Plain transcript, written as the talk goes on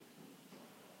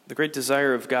The great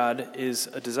desire of God is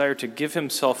a desire to give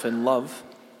himself in love,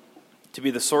 to be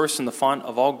the source and the font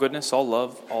of all goodness, all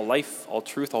love, all life, all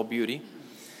truth, all beauty,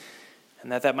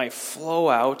 and that might flow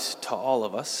out to all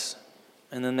of us,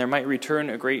 and then there might return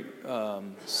a great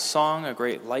song, a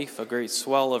great life, a great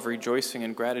swell of rejoicing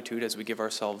and gratitude as we give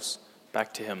ourselves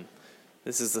back to him.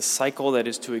 This is the cycle that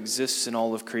is to exist in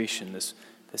all of creation, this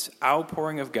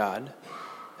outpouring of God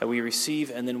that we receive,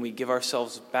 and then we give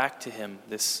ourselves back to him,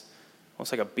 this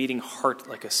almost like a beating heart,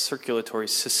 like a circulatory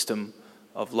system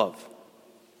of love.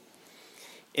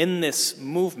 In this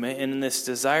movement and in this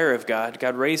desire of God,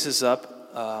 God raises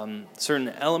up certain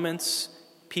elements,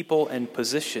 people, and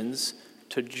positions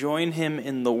to join him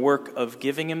in the work of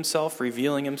giving himself,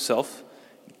 revealing himself,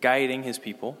 guiding his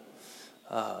people.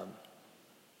 And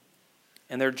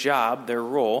their job, their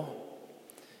role,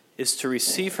 is to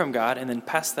receive from God and then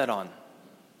pass that on.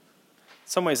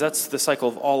 In some ways, that's the cycle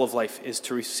of all of life, is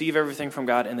to receive everything from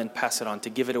God and then pass it on, to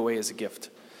give it away as a gift.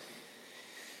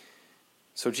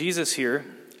 So Jesus here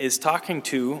is talking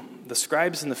to the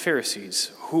scribes and the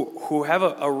Pharisees who have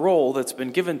a role that's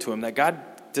been given to them, that God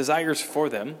desires for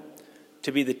them,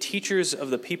 to be the teachers of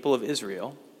the people of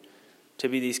Israel, to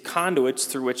be these conduits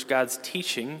through which God's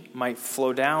teaching might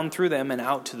flow down through them and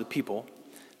out to the people,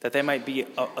 that they might be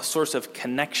a source of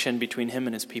connection between him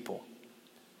and his people.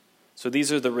 So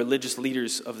these are the religious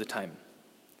leaders of the time.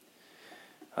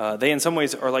 They in some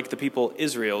ways are like the people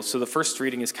Israel. So the first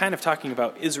reading is kind of talking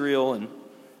about Israel and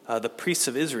the priests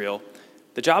of Israel.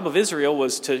 The job of Israel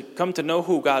was to come to know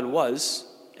who God was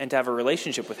and to have a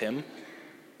relationship with him,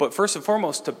 but first and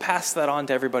foremost to pass that on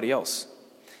to everybody else.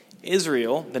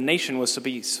 Israel, the nation, was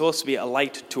supposed to be a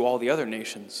light to all the other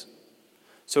nations.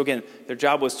 So again, their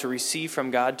job was to receive from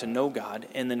God, to know God,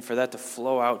 and then for that to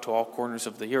flow out to all corners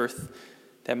of the earth.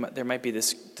 There might be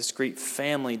this great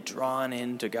family drawn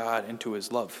into God, into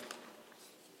his love.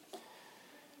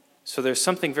 So there's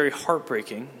something very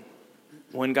heartbreaking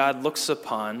when God looks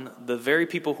upon the very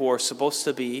people who are supposed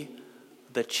to be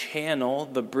the channel,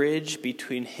 the bridge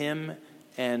between him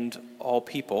and all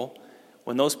people,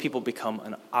 when those people become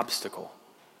an obstacle.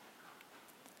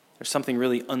 There's something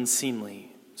really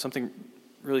unseemly, something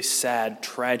really sad,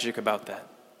 tragic about that.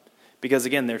 Because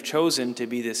again, they're chosen to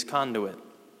be this conduit.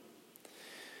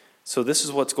 So this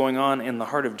is what's going on in the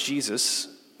heart of Jesus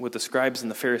with the scribes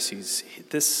and the Pharisees.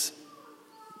 This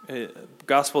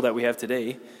gospel that we have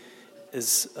today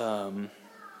is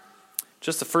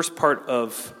just the first part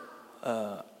of,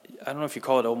 I don't know if you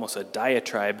call it almost a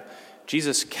diatribe.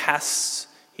 Jesus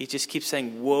he just keeps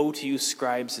saying, woe to you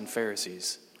scribes and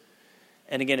Pharisees.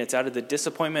 And again, it's out of the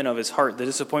disappointment of his heart, the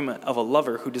disappointment of a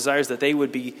lover who desires that they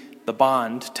would be the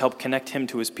bond to help connect him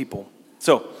to his people.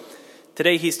 So,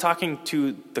 today he's talking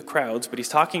to the crowds, but he's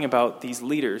talking about these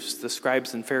leaders, the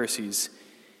scribes and Pharisees.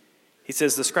 He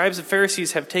says, the scribes and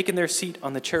Pharisees have taken their seat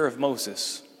on the chair of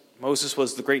Moses. Moses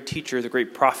was the great teacher, the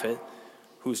great prophet,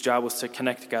 whose job was to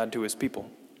connect God to his people.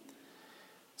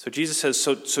 So Jesus says,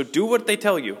 so do what they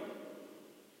tell you,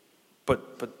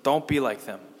 but don't be like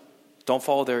them. Don't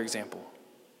follow their example.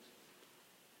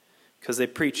 Because they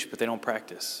preach, but they don't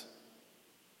practice.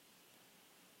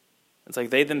 It's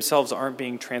like they themselves aren't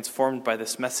being transformed by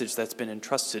this message that's been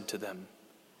entrusted to them.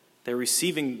 They're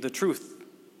receiving the truth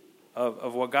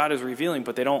of what God is revealing,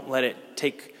 but they don't let it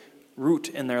take root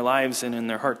in their lives and in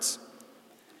their hearts.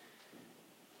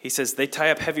 He says they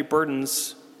tie up heavy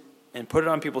burdens and put it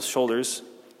on people's shoulders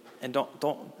and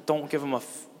don't give them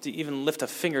to even lift a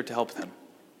finger to help them.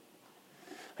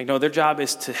 Like, no, their job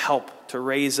is to help, to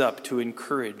raise up, to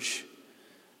encourage.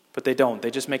 But they don't.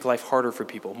 They just make life harder for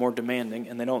people, more demanding,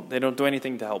 and they don't do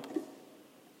anything to help.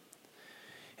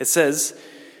 It says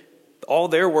all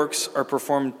their works are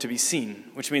performed to be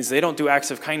seen, which means they don't do acts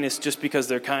of kindness just because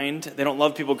they're kind. They don't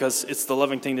love people because it's the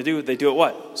loving thing to do. They do it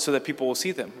what? So that people will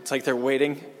see them. It's like they're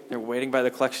waiting by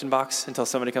the collection box until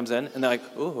somebody comes in, and they're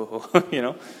like, ooh,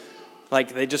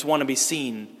 like they just want to be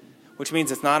seen, which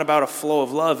means it's not about a flow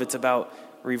of love. It's about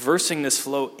reversing this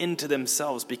flow into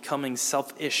themselves, becoming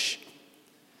selfish.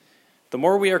 The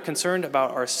more we are concerned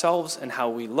about ourselves and how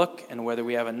we look and whether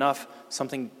we have enough,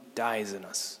 something dies in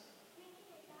us.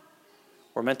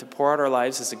 We're meant to pour out our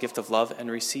lives as a gift of love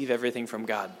and receive everything from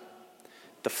God.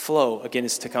 The flow, again,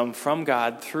 is to come from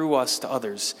God through us to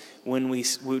others. When we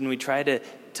try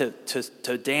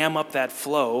to dam up that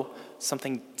flow,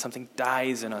 something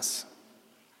dies in us.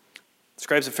 The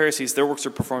scribes and Pharisees, their works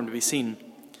are performed to be seen.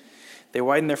 They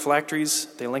widen their phylacteries,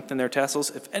 they lengthen their tassels.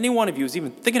 If any one of you is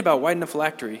even thinking about widening a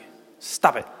phylactery,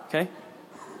 stop it, okay?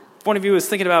 If one of you is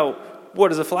thinking about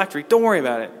what is a phylactery, don't worry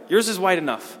about it. Yours is wide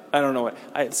enough. I don't know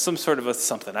what. Some sort of a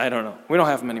something. I don't know. We don't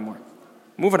have them anymore.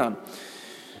 Moving on.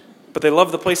 But they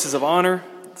love the places of honor,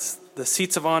 the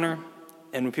seats of honor,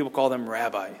 and when people call them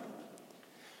rabbi.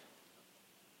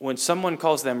 When someone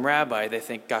calls them rabbi, they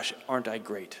think, gosh, aren't I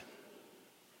great?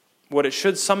 What it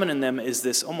should summon in them is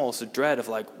this almost a dread of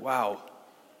like, wow,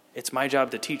 it's my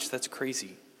job to teach. That's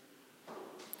crazy.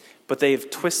 But they've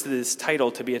twisted this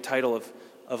title to be a title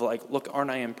of like, look,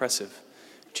 aren't I impressive?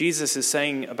 Jesus is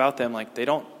saying about them, like, they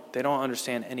don't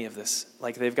understand any of this.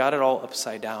 Like, they've got it all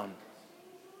upside down.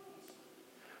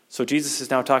 So Jesus is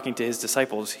now talking to his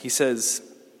disciples. He says,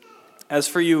 as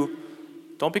for you,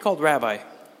 don't be called rabbi.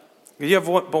 You have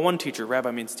but one teacher.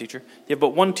 Rabbi means teacher. You have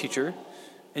but one teacher,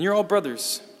 and you're all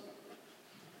brothers.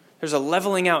 There's a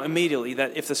leveling out immediately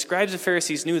that if the scribes and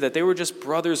Pharisees knew that they were just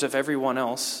brothers of everyone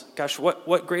else, gosh,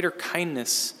 what greater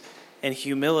kindness and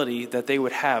humility that they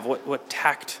would have, what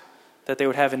tact that they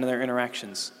would have in their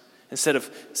interactions, instead of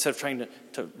trying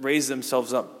to raise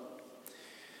themselves up.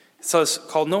 It says,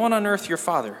 call no one on earth your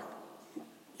father.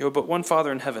 You have but one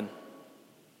Father in heaven.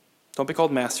 Don't be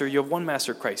called master. You have one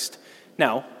master, Christ.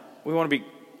 Now, we want to be...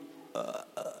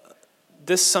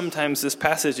 Sometimes this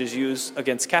passage is used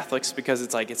against Catholics because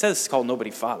it's like, it says call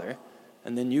nobody father.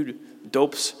 And then you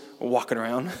dopes are walking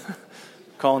around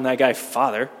calling that guy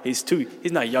father. He's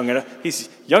not young enough. He's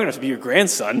young enough to be your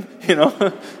grandson,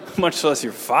 much less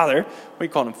your father. What are you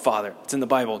calling him father? It's in the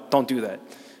Bible. Don't do that.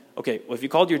 Okay, well, if you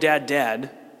called your dad,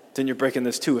 then you're breaking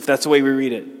this too, if that's the way we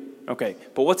read it. Okay,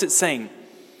 but what's it saying?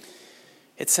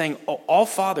 It's saying all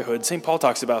fatherhood, St. Paul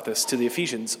talks about this to the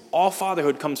Ephesians, all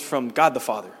fatherhood comes from God the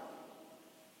Father.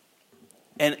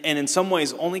 And in some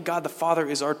ways, only God the Father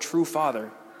is our true Father.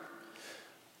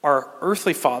 Our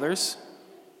earthly fathers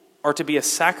are to be a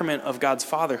sacrament of God's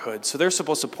fatherhood. So they're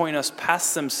supposed to point us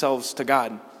past themselves to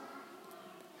God.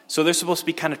 So they're supposed to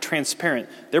be kind of transparent.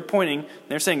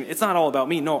 They're saying, it's not all about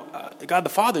me. No, God the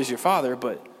Father is your father,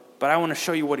 but I want to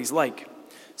show you what he's like.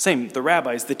 Same, the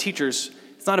rabbis, the teachers,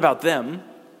 it's not about them.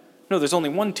 No, there's only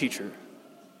one teacher.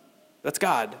 That's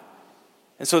God.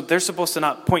 And so they're supposed to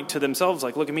not point to themselves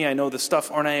like, look at me, I know this stuff.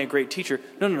 Aren't I a great teacher?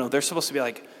 No. They're supposed to be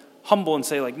like humble and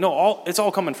say like, no, it's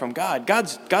all coming from God.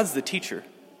 God's the teacher.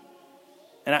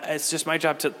 And it's just my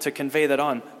job to convey that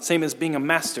on. Same as being a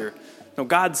master. No,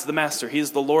 God's the master. He is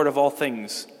the Lord of all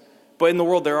things. But in the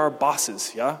world there are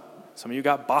bosses, yeah? Some of you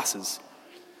got bosses.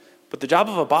 But the job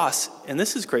of a boss, and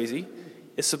this is crazy,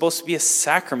 is supposed to be a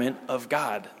sacrament of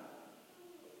God.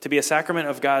 To be a sacrament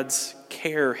of God's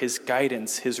care, his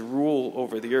guidance, his rule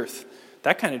over the earth.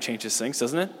 That kind of changes things,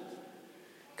 doesn't it?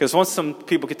 Because once some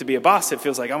people get to be a boss, it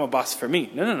feels like I'm a boss for me.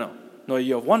 No. No,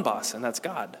 you have one boss, and that's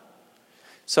God.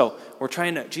 So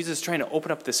Jesus is trying to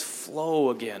open up this flow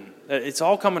again. It's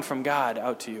all coming from God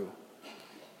out to you.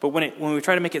 But when we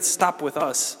try to make it stop with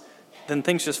us, then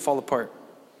things just fall apart.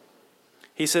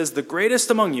 He says, the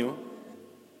greatest among you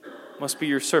must be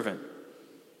your servant.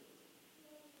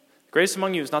 The greatest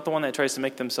among you is not the one that tries to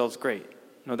make themselves great.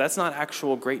 No, that's not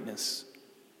actual greatness.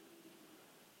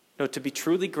 No, to be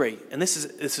truly great, and this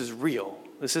is real.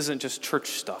 This isn't just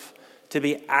church stuff. To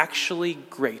be actually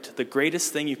great, the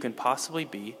greatest thing you can possibly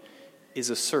be is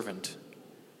a servant.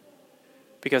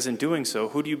 Because in doing so,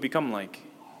 who do you become like?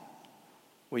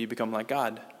 Well, you become like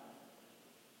God,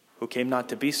 who came not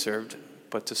to be served,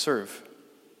 but to serve.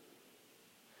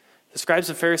 The scribes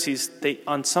and Pharisees,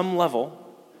 on some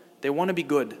level, they want to be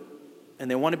good. And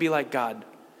they want to be like God.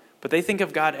 But they think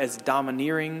of God as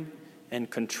domineering and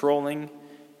controlling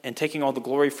and taking all the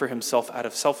glory for himself out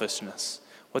of selfishness.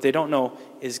 What they don't know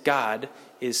is God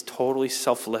is totally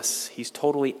selfless. He's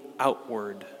totally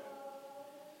outward.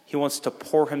 He wants to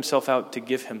pour himself out to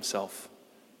give himself.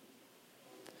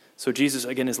 So Jesus,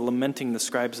 again, is lamenting the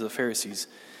scribes of the Pharisees.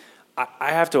 I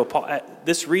have to apologize.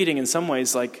 This reading, in some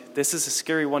ways, like, this is a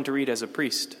scary one to read as a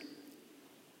priest.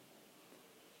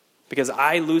 Because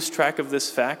I lose track of this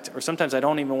fact, or sometimes I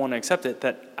don't even want to accept it,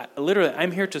 that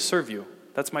I'm here to serve you.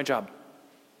 That's my job.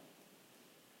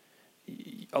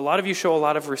 A lot of you show a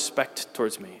lot of respect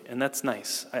towards me, and that's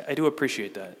nice. I do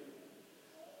appreciate that.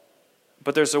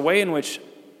 But there's a way in which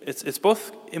it's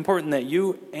both important that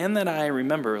you and that I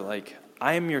remember, like,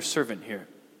 I am your servant here.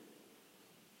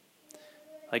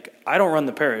 Like, I don't run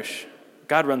the parish.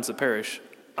 God runs the parish.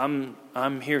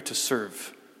 I'm here to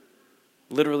serve.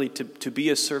 Literally, to be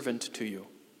a servant to you.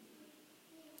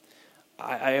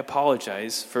 I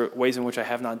apologize for ways in which I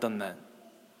have not done that.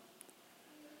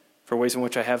 For ways in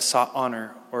which I have sought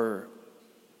honor or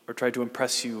tried to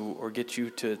impress you or get you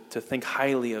to think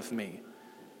highly of me.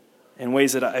 In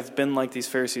ways that I've been like these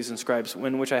Pharisees and scribes,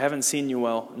 in which I haven't seen you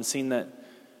well and seen that,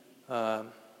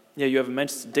 you have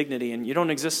immense dignity and you don't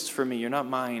exist for me. You're not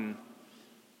mine.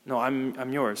 No,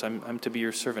 I'm yours. I'm to be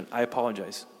your servant. I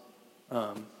apologize.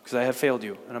 because I have failed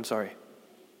you, and I'm sorry.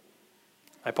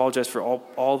 I apologize for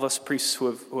all of us priests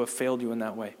who have failed you in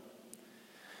that way.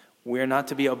 We are not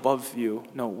to be above you.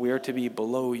 No, we are to be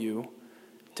below you,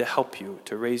 to help you,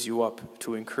 to raise you up,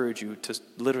 to encourage you, to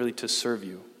literally to serve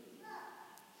you.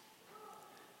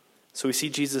 So we see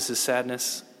Jesus'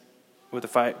 sadness with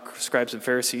the scribes and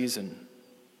Pharisees, and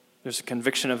there's a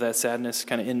conviction of that sadness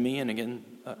kind of in me, and again,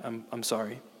 I'm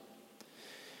sorry.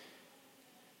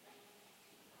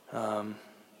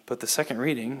 But the second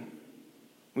reading,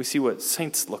 we see what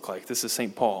saints look like. This is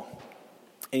St. Paul.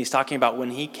 And he's talking about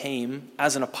when he came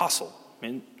as an apostle. I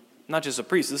mean, not just a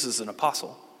priest, this is an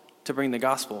apostle to bring the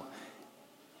gospel.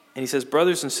 And he says,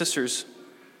 brothers and sisters,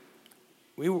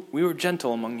 we were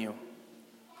gentle among you,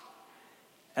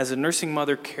 as a nursing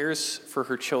mother cares for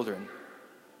her children.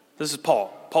 This is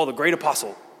Paul, the great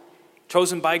apostle,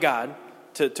 chosen by God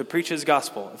to preach his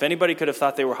gospel. If anybody could have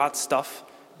thought they were hot stuff,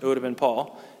 it would have been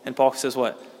Paul. And Paul says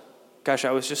what? Gosh,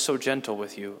 I was just so gentle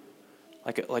with you,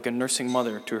 like a nursing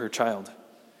mother to her child.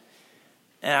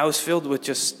 And I was filled with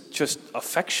just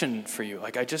affection for you.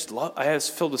 I was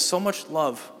filled with so much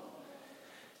love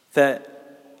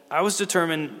that I was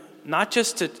determined not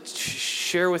just to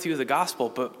share with you the gospel,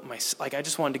 but I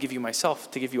just wanted to give you myself,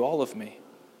 to give you all of me,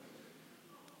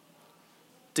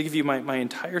 to give you my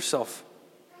entire self.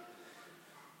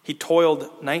 He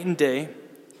toiled night and day,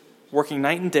 working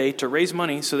night and day to raise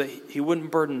money so that he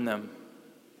wouldn't burden them.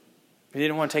 He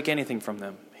didn't want to take anything from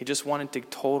them. He just wanted to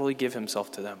totally give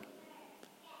himself to them.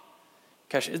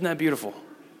 Gosh, isn't that beautiful?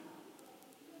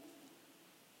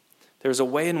 There's a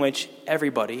way in which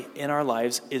everybody in our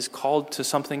lives is called to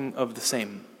something of the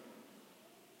same.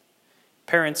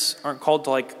 Parents aren't called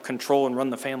to control and run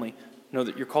the family. No,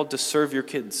 that you're called to serve your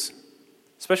kids.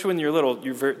 Especially when you're little,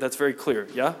 that's very clear,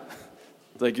 yeah?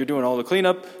 You're doing all the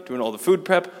cleanup, doing all the food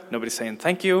prep, nobody's saying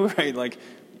thank you, right?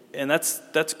 And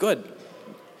that's good.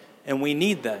 And we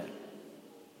need that.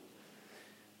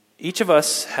 Each of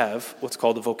us have what's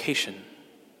called a vocation.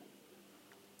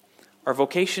 Our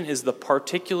vocation is the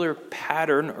particular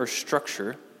pattern or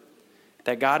structure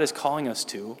that God is calling us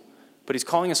to, but he's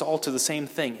calling us all to the same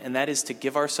thing, and that is to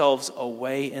give ourselves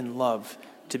away in love,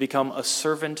 to become a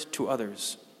servant to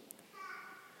others.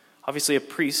 Obviously, a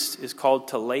priest is called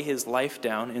to lay his life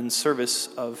down in service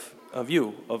of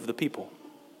you, of the people.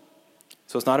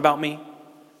 So it's not about me.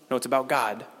 No, it's about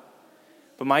God.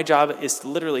 But my job is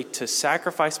literally to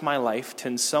sacrifice my life to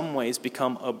in some ways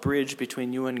become a bridge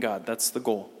between you and God. That's the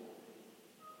goal.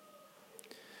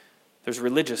 There's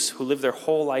religious who live their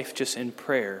whole life just in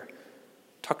prayer,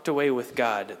 tucked away with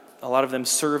God. A lot of them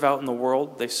serve out in the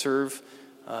world. They serve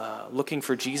looking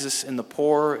for Jesus in the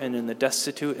poor and in the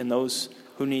destitute and those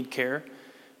who need care.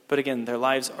 But again, their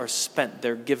lives are spent.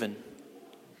 They're given.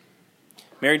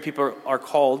 Married people are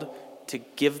called to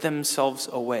give themselves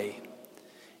away.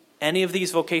 Any of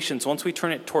these vocations, once we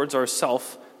turn it towards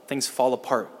ourselves, things fall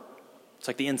apart. It's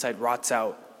like the inside rots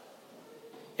out.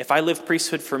 If I live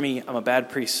priesthood for me, I'm a bad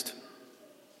priest.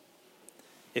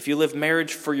 If you live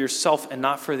marriage for yourself and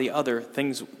not for the other,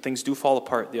 things do fall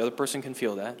apart. The other person can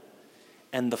feel that.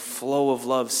 And the flow of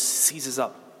love seizes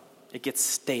up. It gets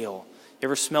stale. You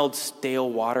ever smelled stale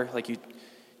water?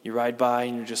 You ride by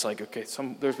and you're just like, okay,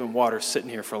 there's been water sitting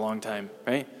here for a long time,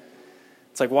 right?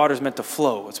 It's like water's meant to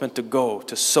flow. It's meant to go,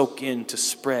 to soak in, to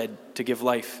spread, to give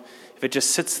life. If it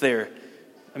just sits there,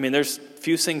 there's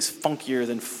few things funkier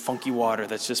than funky water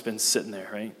that's just been sitting there,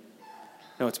 right?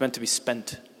 No, it's meant to be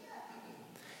spent.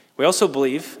 We also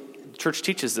believe, the church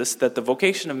teaches this, that the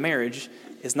vocation of marriage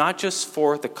is not just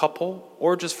for the couple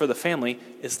or just for the family,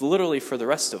 it's literally for the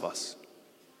rest of us.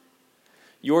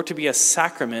 You're to be a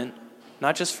sacrament,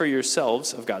 not just for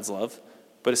yourselves of God's love,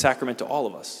 but a sacrament to all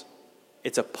of us.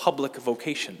 It's a public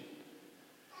vocation.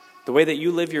 The way that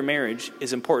you live your marriage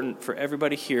is important for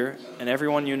everybody here and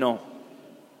everyone you know.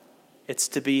 It's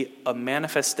to be a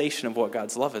manifestation of what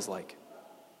God's love is like.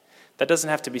 That doesn't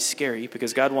have to be scary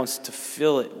because God wants to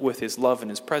fill it with his love and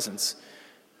his presence.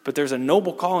 But there's a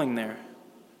noble calling there.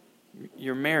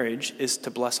 Your marriage is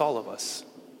to bless all of us.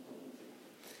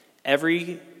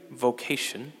 Every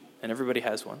vocation, and everybody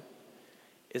has one,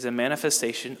 is a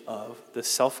manifestation of the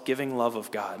self-giving love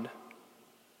of God,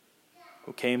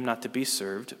 who came not to be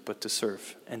served, but to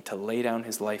serve and to lay down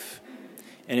his life.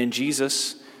 And in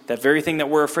Jesus, that very thing that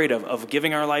we're afraid of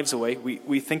giving our lives away,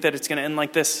 we think that it's going to end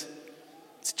like this.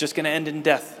 It's just going to end in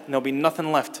death, and there'll be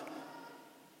nothing left.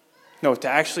 No, to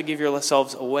actually give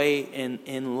yourselves away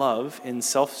in love, in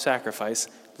self-sacrifice,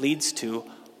 leads to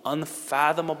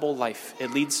unfathomable life.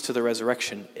 It leads to the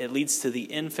resurrection. It leads to the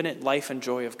infinite life and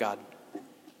joy of God.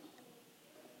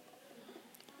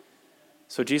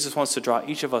 So Jesus wants to draw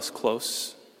each of us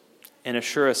close and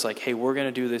assure us like, hey, we're going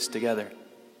to do this together.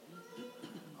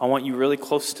 I want you really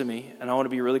close to me, and I want to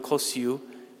be really close to you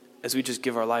as we just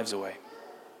give our lives away.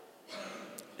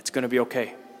 It's going to be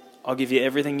okay. I'll give you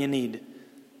everything you need.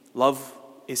 Love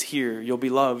is here. You'll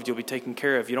be loved. You'll be taken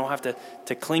care of. You don't have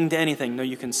to cling to anything. No,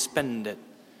 you can spend it.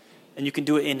 And you can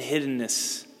do it in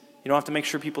hiddenness. You don't have to make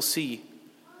sure people see.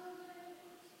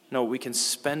 No, we can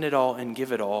spend it all and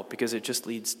give it all because it just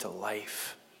leads to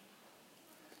life.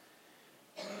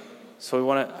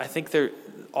 So I think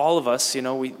all of us,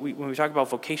 when we talk about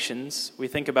vocations, we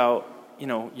think about,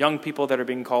 young people that are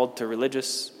being called to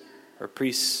religious or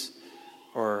priests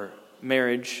or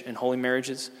marriage and holy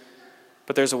marriages.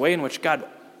 But there's a way in which God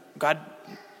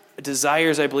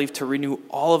desires, I believe, to renew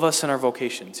all of us in our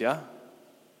vocations, yeah?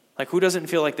 Like, who doesn't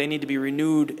feel like they need to be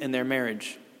renewed in their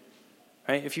marriage?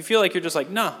 Right? If you feel like you're just like,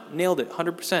 nah, nailed it,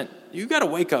 100%, you got to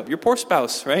wake up. Your poor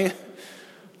spouse, right?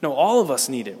 No, all of us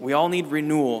need it. We all need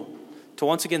renewal to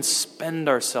once again spend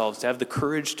ourselves, to have the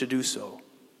courage to do so.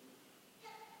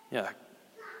 Yeah.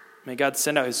 May God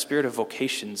send out his spirit of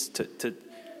vocations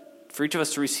for each of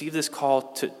us to receive this call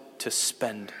to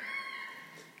spend.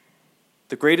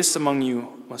 The greatest among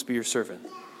you must be your servant.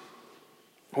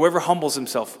 Whoever humbles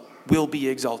himself will be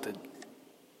exalted.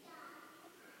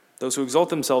 Those who exalt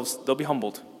themselves, they'll be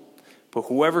humbled. But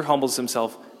whoever humbles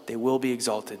himself, they will be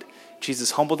exalted.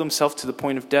 Jesus humbled himself to the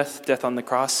point of death on the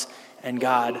cross, and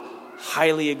God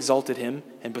highly exalted him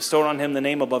and bestowed on him the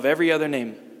name above every other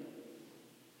name.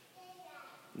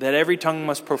 That every tongue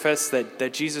must profess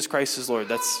that Jesus Christ is Lord.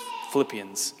 That's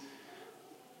Philippians.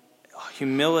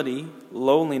 Humility,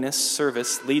 lowliness,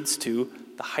 service leads to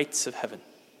the heights of heaven,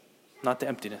 not the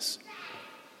emptiness.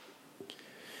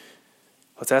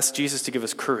 Let's ask Jesus to give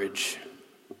us courage,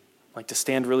 like to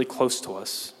stand really close to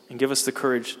us, and give us the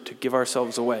courage to give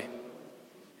ourselves away,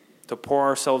 to pour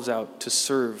ourselves out, to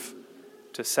serve,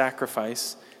 to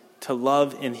sacrifice, to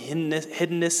love in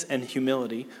hiddenness and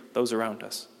humility those around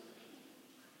us.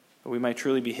 That we might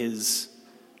truly be his.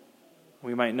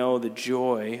 We might know the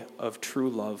joy of true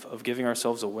love, of giving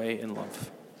ourselves away in love.